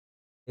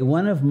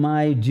One of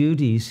my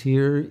duties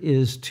here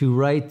is to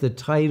write the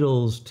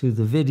titles to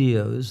the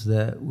videos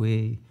that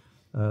we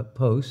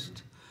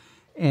post.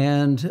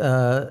 And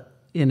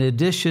in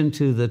addition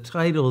to the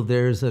title,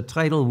 there's a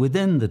title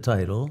within the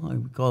title. I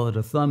would call it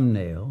a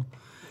thumbnail.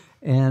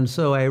 And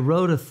so I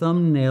wrote a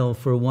thumbnail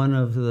for one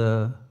of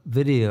the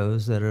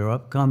videos that are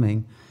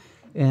upcoming.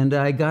 And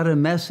I got a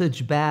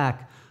message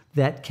back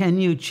that, can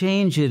you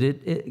change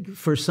it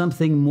for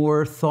something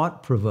more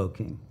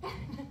thought-provoking?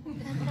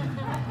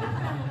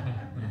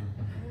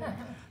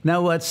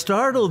 Now, what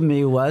startled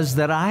me was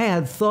that I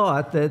had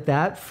thought that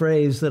that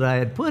phrase that I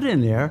had put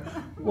in there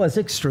was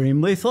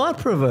extremely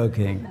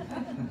thought-provoking.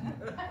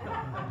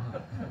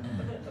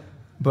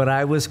 But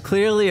I was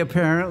clearly,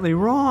 apparently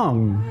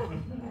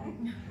wrong.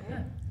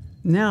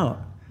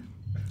 Now,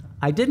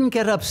 I didn't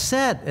get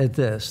upset at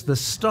this. The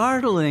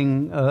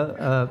startling,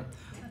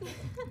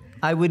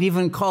 I would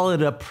even call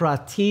it a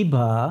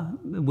pratibha,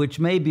 which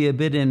may be a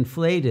bit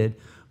inflated,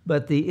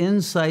 but the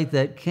insight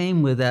that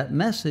came with that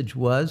message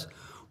was,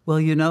 well,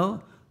 you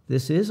know,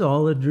 this is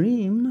all a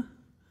dream,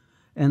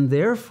 and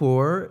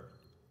therefore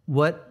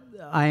what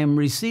I am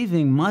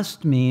receiving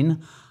must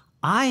mean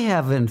I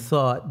haven't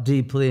thought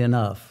deeply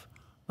enough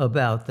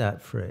about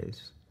that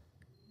phrase.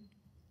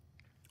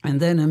 And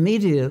then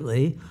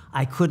immediately,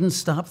 I couldn't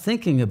stop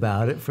thinking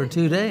about it for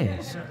 2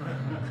 days.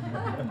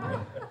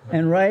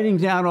 And writing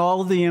down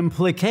all the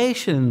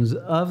implications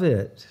of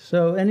it.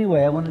 So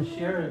anyway, I want to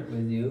share it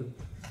with you,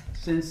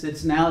 since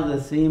it's now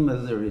the theme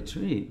of the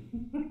retreat.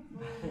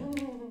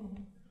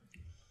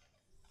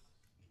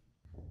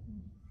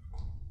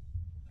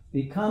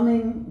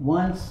 Becoming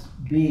once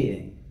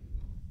being.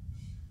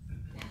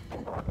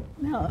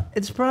 Now,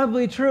 it's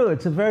probably true.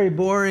 It's a very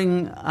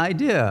boring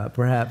idea,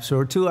 perhaps,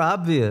 or too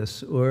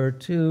obvious, or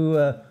too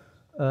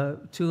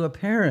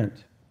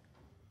apparent.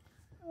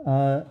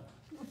 But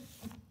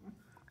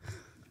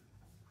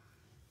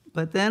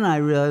then I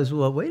realized,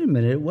 well, wait a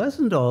minute, it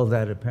wasn't all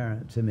that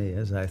apparent to me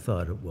as I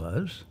thought it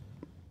was.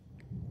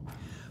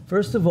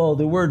 First of all,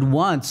 the word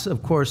once,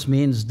 of course,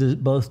 means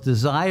both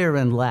desire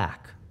and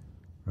lack,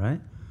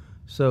 right?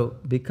 So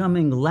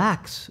becoming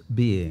lacks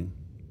being.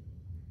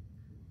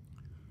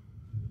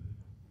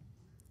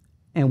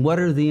 And what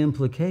are the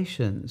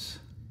implications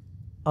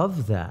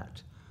of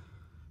that?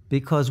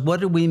 Because what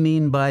do we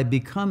mean by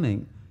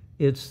becoming?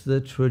 It's the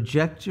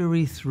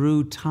trajectory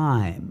through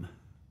time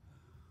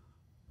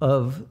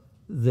of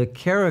the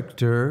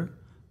character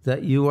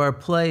that you are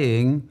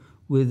playing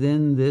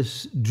within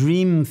this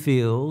dream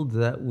field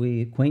that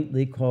we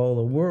quaintly call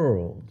a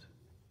world.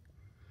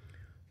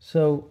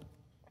 So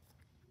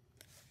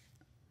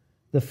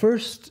the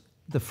first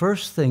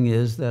thing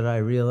is that I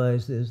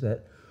realized is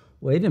that,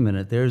 wait a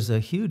minute, there's a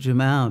huge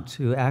amount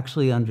to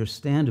actually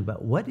understand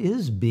about what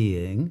is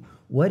being,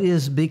 what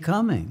is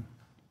becoming,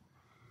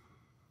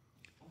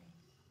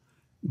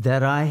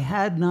 that I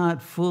had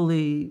not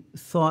fully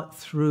thought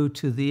through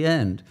to the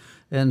end.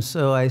 And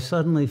so I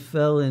suddenly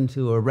fell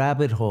into a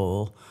rabbit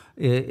hole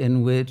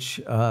in which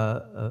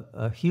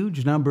a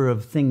huge number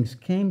of things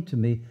came to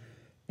me.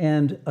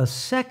 And a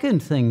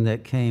second thing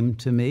that came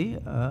to me,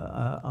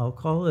 I'll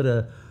call it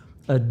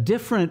a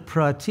different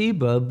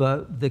pratibha,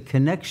 but the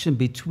connection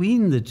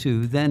between the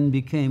two then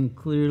became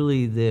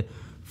clearly the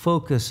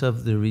focus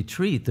of the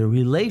retreat, the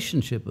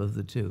relationship of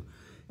the two.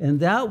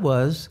 And that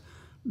was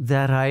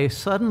that I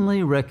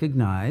suddenly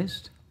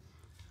recognized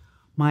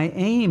my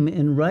aim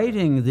in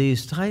writing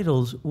these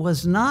titles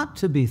was not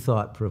to be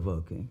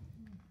thought-provoking.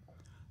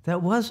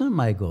 That wasn't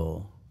my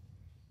goal.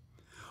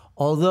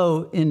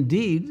 Although,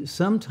 indeed,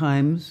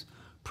 sometimes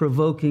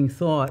provoking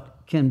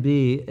thought can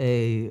be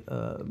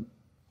an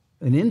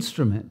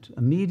instrument,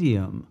 a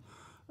medium,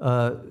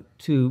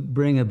 to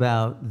bring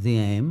about the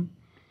aim.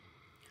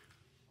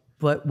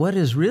 But what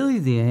is really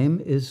the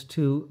aim is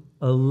to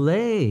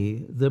allay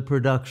the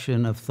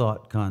production of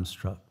thought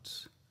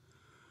constructs,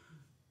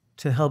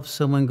 to help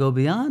someone go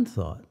beyond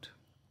thought.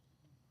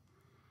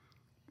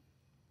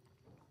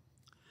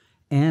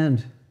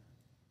 And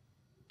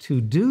to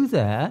do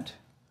that,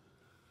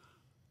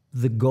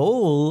 the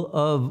goal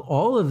of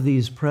all of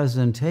these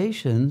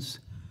presentations,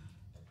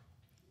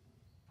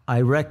 I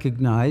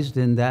recognized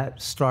in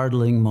that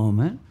startling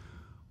moment,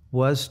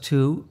 was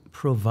to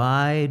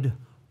provide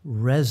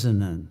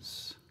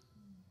resonance.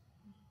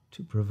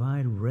 To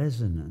provide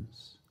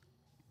resonance.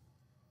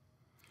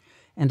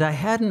 And I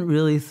hadn't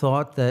really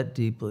thought that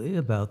deeply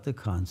about the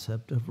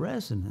concept of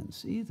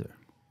resonance either.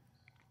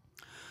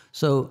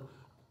 So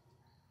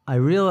I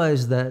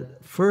realized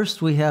that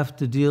first we have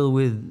to deal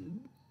with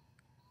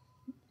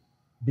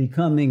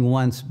becoming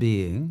once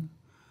being,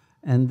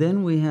 and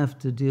then we have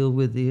to deal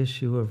with the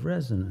issue of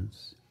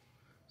resonance.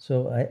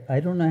 So I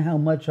don't know how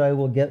much I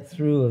will get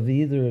through of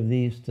either of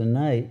these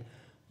tonight,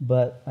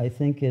 but I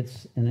think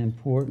it's an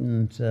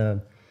important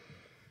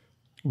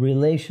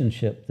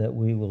relationship that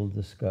we will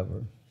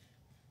discover.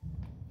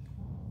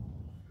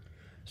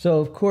 So,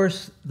 of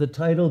course, the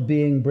title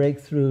being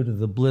Breakthrough to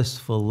the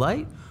Blissful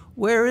Light,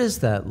 where is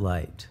that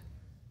light?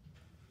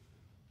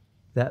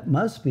 That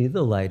must be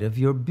the light of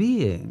your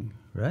being,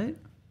 right?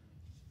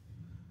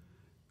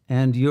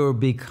 And your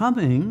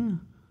becoming,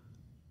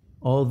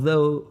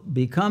 although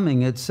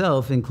becoming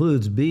itself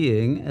includes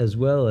being as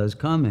well as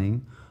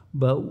coming,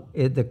 but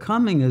the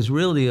coming is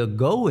really a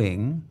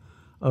going,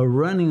 a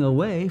running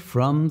away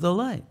from the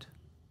light.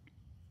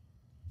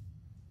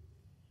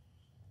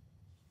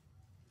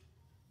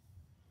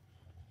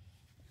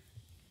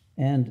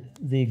 And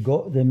the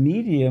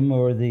medium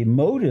or the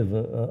motive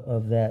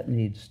of that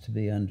needs to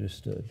be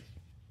understood.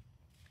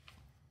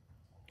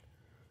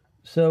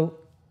 So,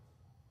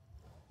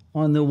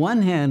 on the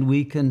one hand,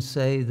 we can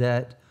say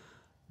that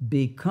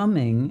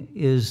becoming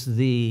is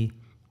the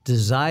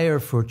desire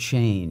for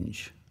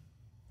change,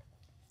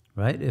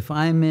 right? If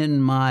I'm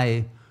in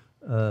my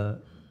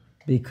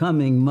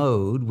becoming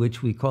mode,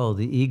 which we call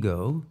the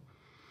ego,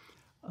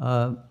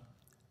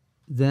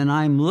 then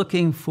I'm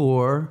looking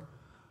for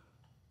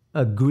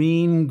a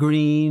green,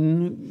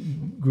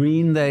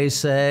 they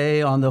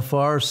say, on the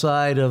far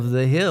side of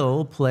the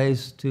hill,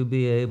 place to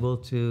be able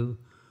to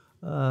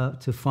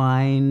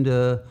find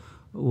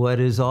what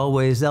is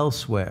always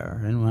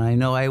elsewhere. And I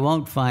know I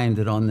won't find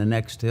it on the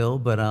next hill,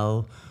 but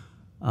I'll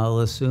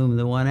assume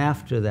the one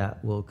after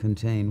that will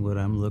contain what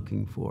I'm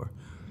looking for.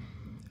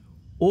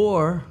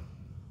 Or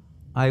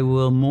I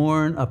will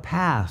mourn a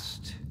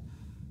past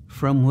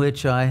from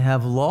which I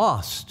have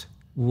lost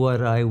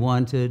what I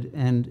wanted,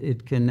 and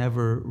it can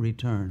never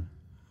return.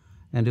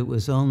 And it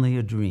was only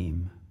a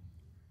dream.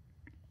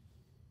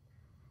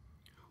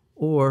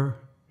 Or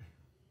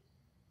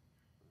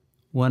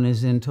one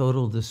is in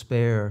total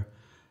despair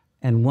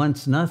and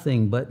wants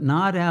nothing, but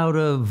not out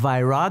of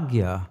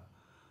vairagya,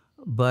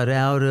 but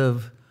out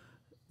of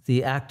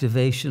the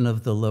activation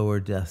of the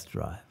lower death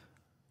drive.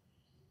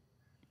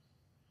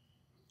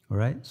 All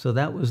right? So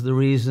that was the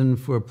reason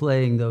for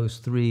playing those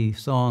 3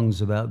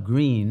 songs about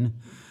green.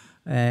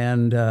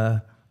 And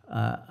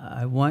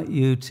I want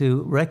you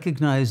to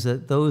recognize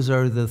that those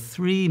are the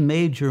 3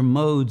 major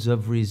modes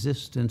of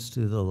resistance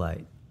to the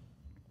light.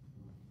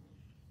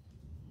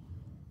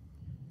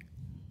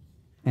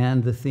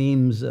 And the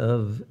themes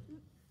of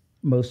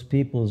most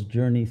people's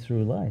journey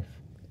through life.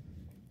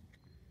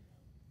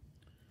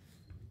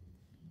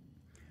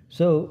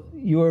 So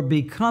your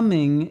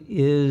becoming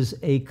is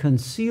a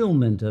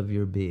concealment of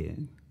your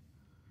being.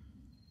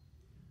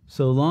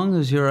 So long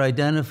as you're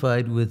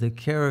identified with a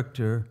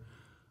character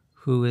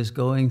who is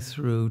going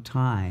through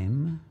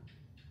time,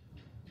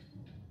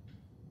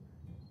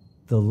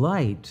 the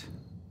light,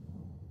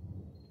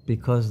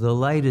 because the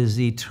light is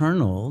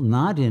eternal,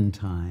 not in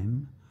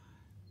time,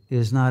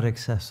 is not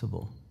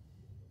accessible.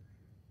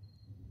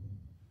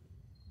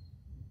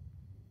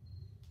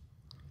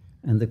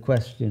 And the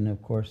question,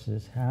 of course,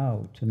 is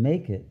how to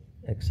make it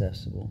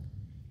accessible.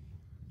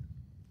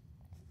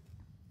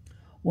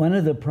 One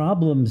of the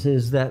problems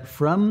is that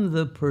from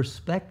the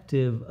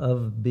perspective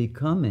of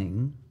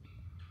becoming,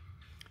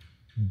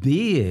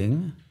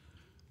 being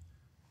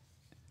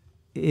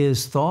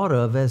is thought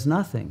of as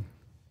nothing.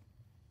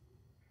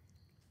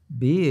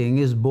 Being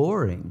is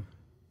boring.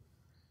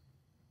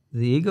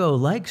 The ego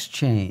likes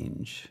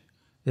change.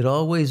 It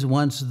always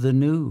wants the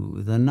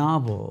new, the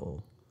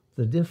novel,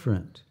 the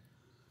different.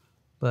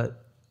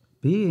 But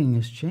being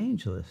is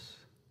changeless.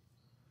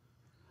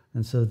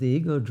 And so the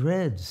ego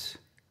dreads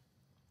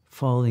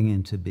falling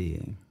into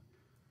being.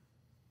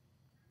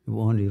 It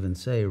won't even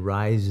say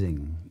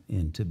rising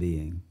into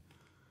being.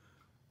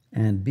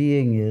 And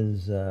being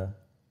is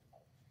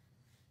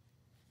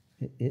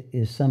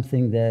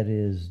something that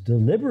is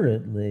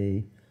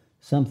deliberately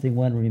something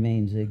one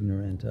remains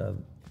ignorant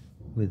of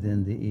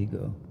within the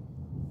ego.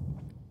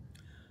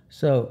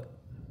 So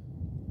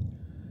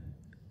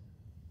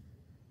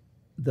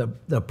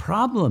the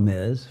problem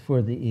is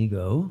for the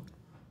ego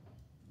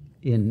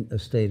in a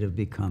state of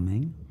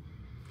becoming,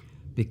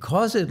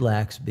 because it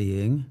lacks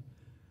being,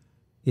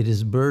 it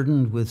is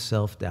burdened with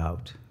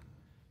self-doubt.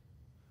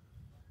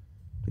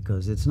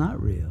 Because it's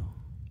not real.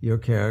 Your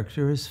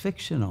character is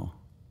fictional.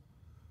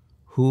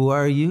 Who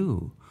are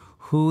you?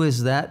 Who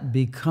is that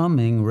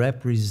becoming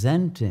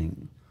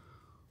representing?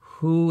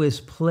 Who is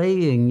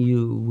playing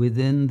you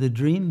within the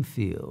dream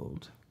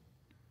field?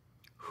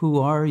 Who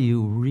are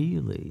you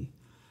really?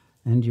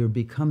 And your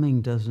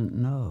becoming doesn't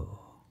know.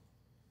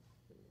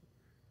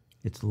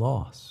 It's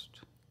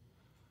lost.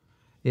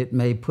 It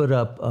may put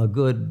up a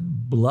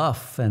good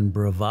bluff and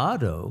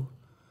bravado,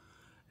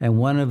 and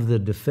one of the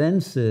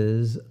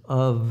defenses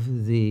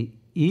of the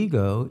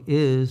ego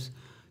is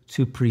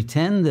to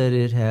pretend that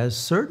it has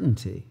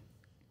certainty.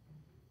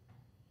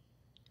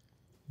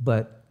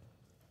 But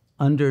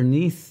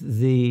underneath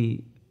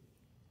the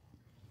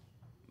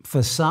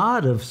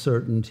facade of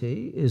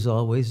certainty is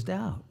always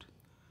doubt.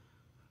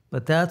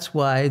 But that's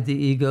why the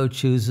ego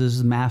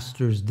chooses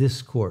master's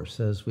discourse,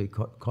 as we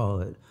call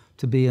it,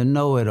 to be a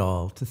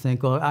know-it-all, to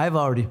think, oh, I've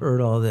already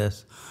heard all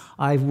this.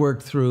 I've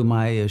worked through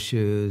my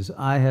issues.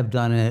 I have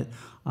done it.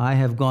 I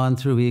have gone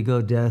through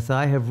ego death.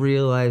 I have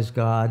realized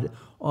God.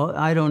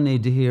 I don't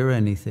need to hear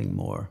anything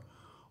more.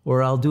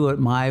 Or I'll do it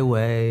my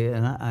way,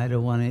 and I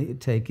don't want to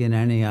take in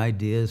any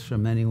ideas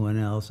from anyone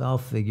else. I'll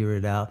figure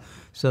it out.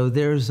 So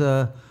there's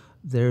a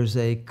there's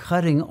a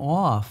cutting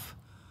off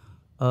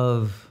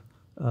of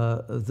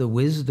the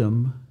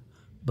wisdom,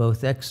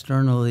 both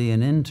externally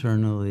and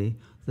internally,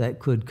 that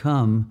could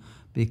come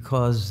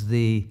because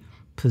the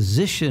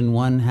position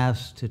one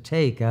has to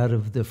take out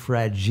of the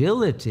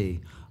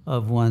fragility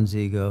of one's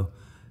ego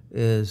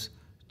is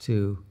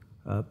to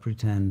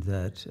pretend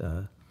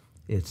that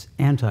it's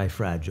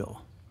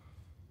anti-fragile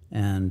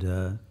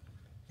and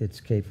it's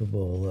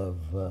capable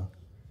of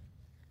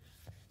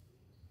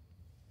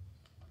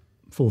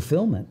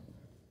fulfillment,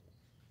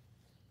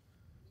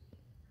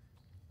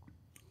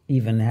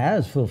 even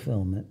has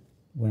fulfillment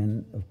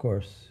when, of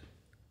course,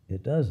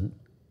 it doesn't.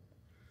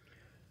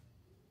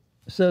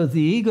 So the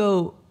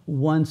ego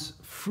wants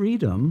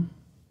freedom,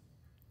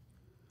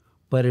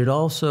 but it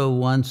also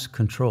wants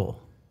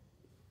control.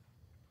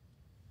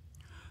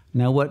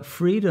 Now, what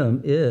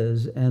freedom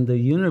is, and the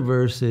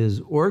universe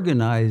is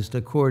organized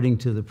according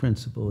to the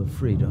principle of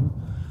freedom,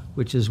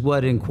 which is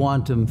what in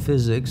quantum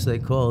physics they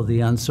call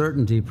the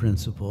uncertainty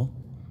principle,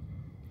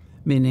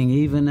 meaning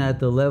even at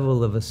the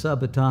level of a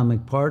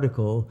subatomic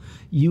particle,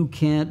 you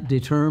can't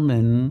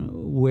determine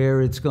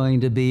where it's going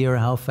to be or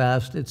how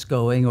fast it's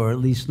going, or at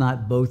least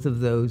not both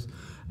of those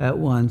at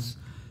once.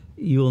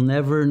 You'll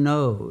never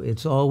know.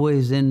 It's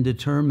always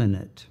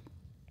indeterminate.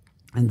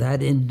 And that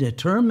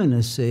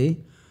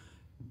indeterminacy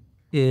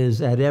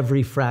is at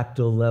every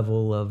fractal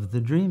level of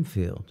the dream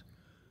field.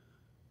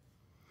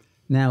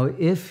 Now,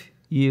 if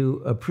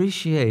you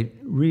appreciate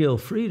real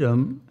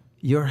freedom,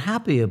 you're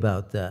happy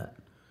about that.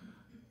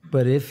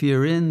 But if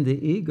you're in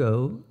the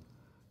ego,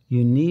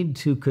 you need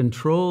to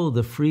control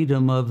the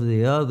freedom of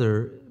the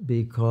other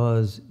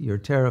because you're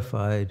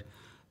terrified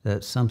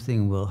that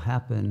something will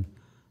happen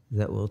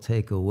that will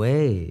take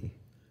away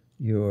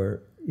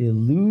your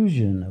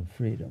illusion of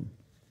freedom.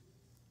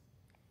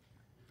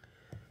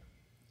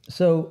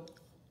 So,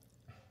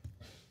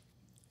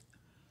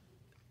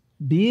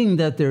 being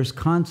that there's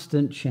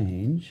constant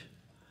change,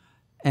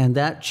 and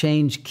that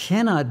change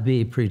cannot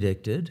be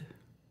predicted,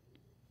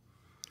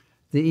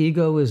 the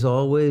ego is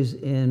always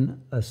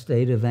in a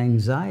state of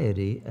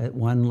anxiety at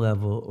one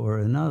level or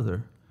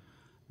another,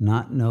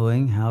 not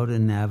knowing how to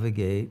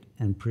navigate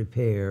and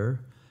prepare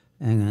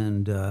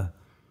and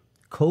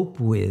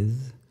cope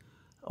with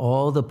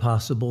all the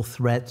possible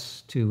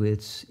threats to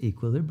its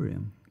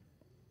equilibrium.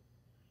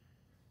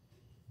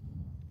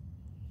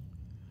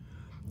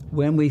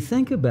 When we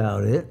think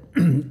about it,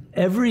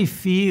 every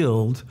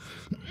field,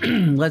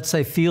 let's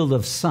say field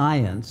of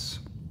science,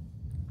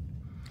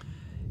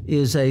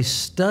 is a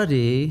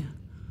study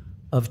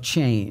of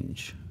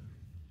change.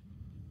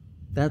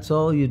 That's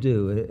all you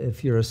do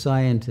if you're a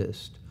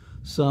scientist.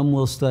 Some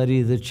will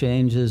study the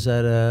changes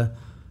at a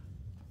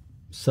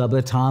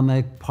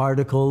subatomic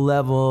particle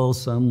level.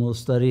 Some will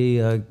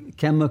study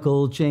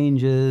chemical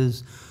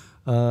changes.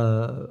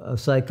 A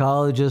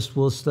psychologist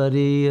will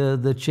study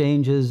the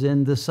changes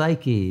in the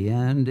psyche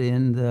and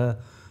in the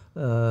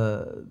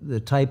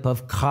type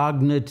of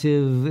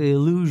cognitive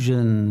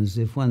illusions,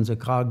 if one's a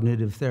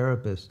cognitive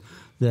therapist,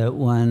 that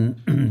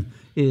one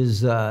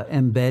is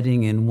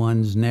embedding in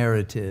one's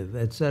narrative,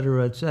 et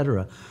cetera, et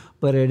cetera.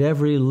 But at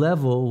every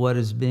level, what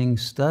is being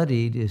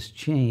studied is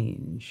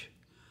change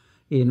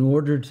in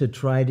order to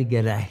try to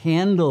get a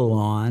handle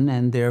on,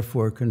 and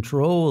therefore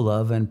control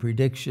of and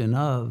prediction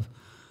of,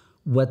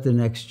 what the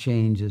next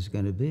change is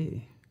going to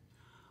be.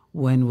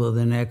 When will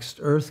the next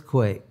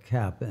earthquake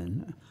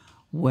happen?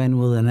 When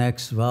will the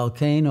next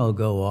volcano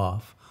go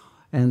off?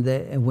 And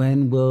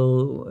when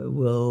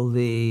will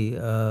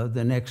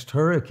the next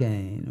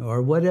hurricane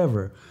or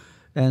whatever?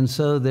 And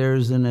so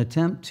there's an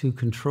attempt to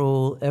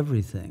control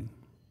everything.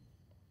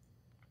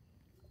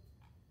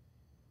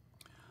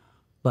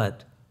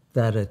 But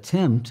that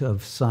attempt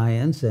of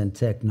science and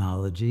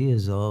technology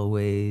is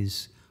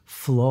always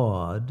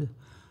flawed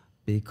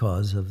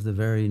because of the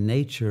very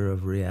nature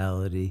of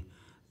reality.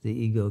 The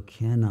ego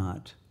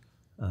cannot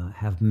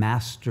have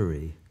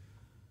mastery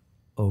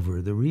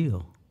over the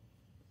real.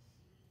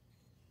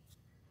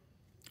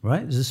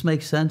 Right? Does this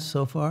make sense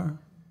so far?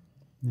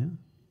 Yeah?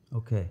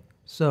 Okay.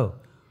 So,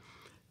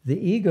 the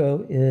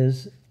ego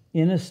is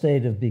in a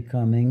state of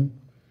becoming,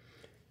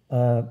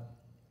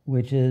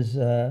 which is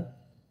a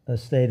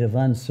state of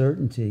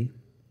uncertainty.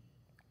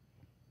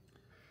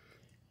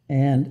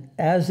 And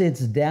as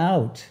its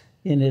doubt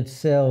in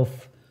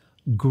itself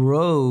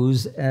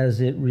grows,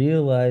 as it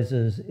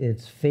realizes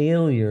its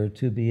failure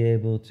to be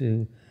able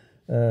to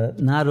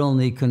not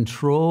only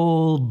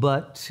control,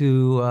 but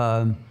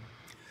to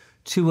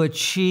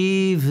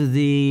achieve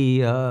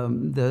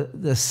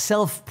the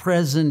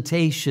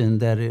self-presentation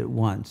that it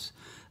wants.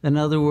 In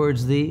other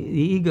words, the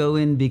ego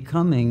in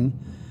becoming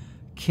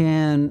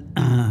can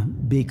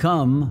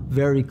become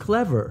very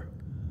clever,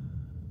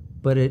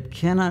 but it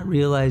cannot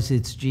realize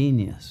its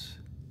genius.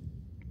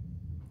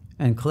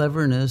 And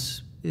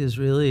cleverness is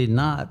really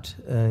not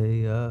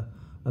a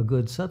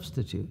good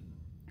substitute.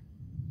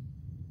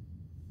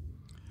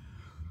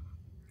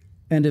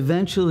 And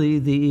eventually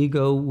the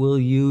ego will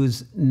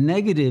use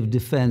negative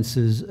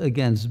defenses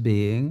against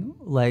being,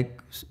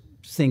 like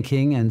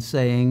thinking and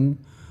saying,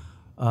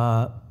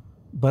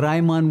 but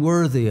I'm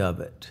unworthy of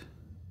it.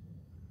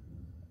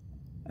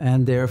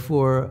 And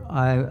therefore,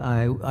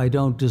 I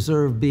don't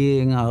deserve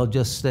being. I'll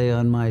just stay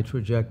on my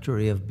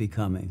trajectory of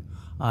becoming.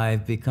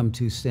 I've become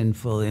too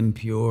sinful,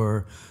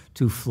 impure,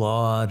 too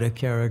flawed a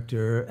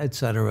character,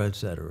 etc.,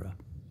 etc.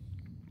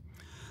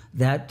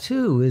 That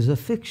too is a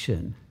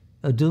fiction,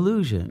 a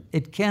delusion.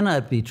 It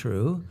cannot be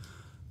true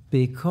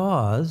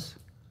because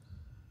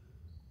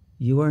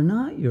you are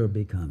not your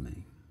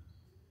becoming.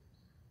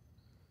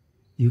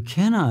 You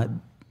cannot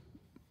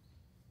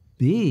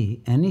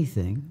be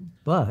anything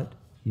but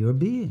your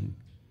being.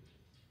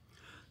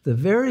 The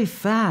very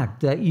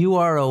fact that you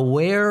are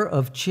aware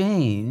of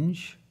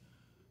change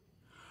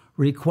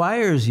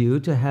requires you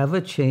to have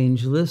a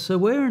changeless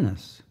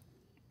awareness.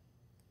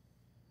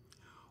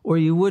 Or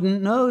you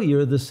wouldn't know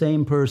you're the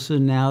same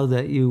person now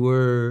that you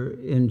were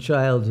in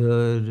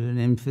childhood and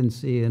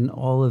infancy and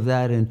all of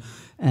that,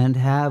 and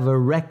have a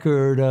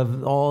record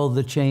of all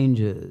the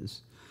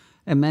changes.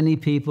 And many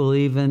people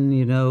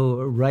even,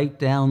 write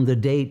down the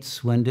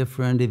dates when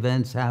different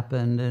events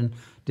happened and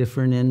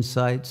different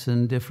insights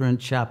and different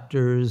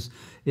chapters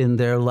in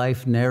their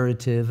life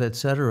narrative,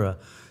 etc.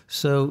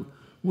 So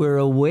we're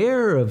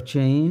aware of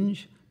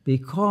change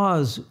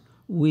because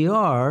we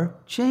are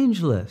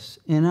changeless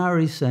in our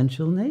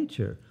essential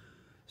nature.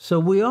 So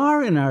we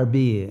are in our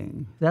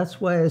being.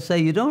 That's why I say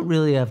you don't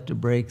really have to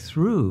break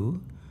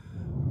through,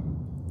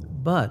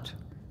 but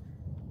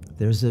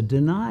there's a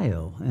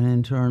denial, an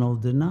internal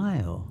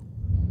denial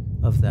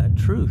of that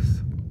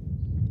truth.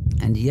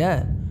 And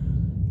yet,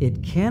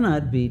 it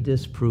cannot be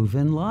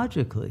disproven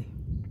logically.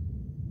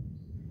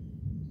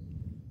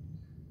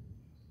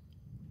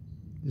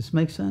 This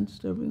makes sense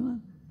to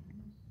everyone?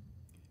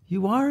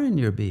 You are in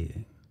your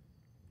being.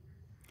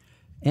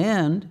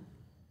 And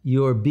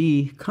your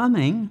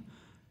becoming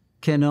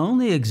can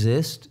only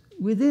exist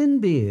within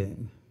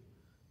being.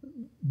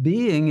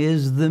 Being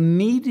is the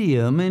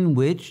medium in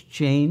which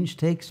change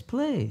takes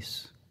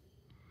place.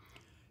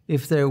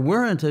 If there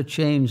weren't a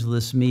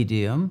changeless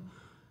medium,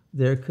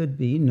 there could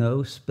be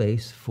no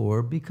space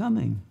for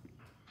becoming.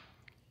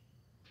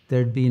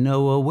 There'd be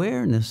no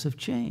awareness of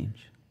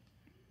change.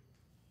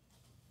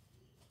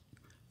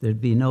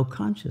 There'd be no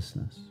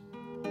consciousness.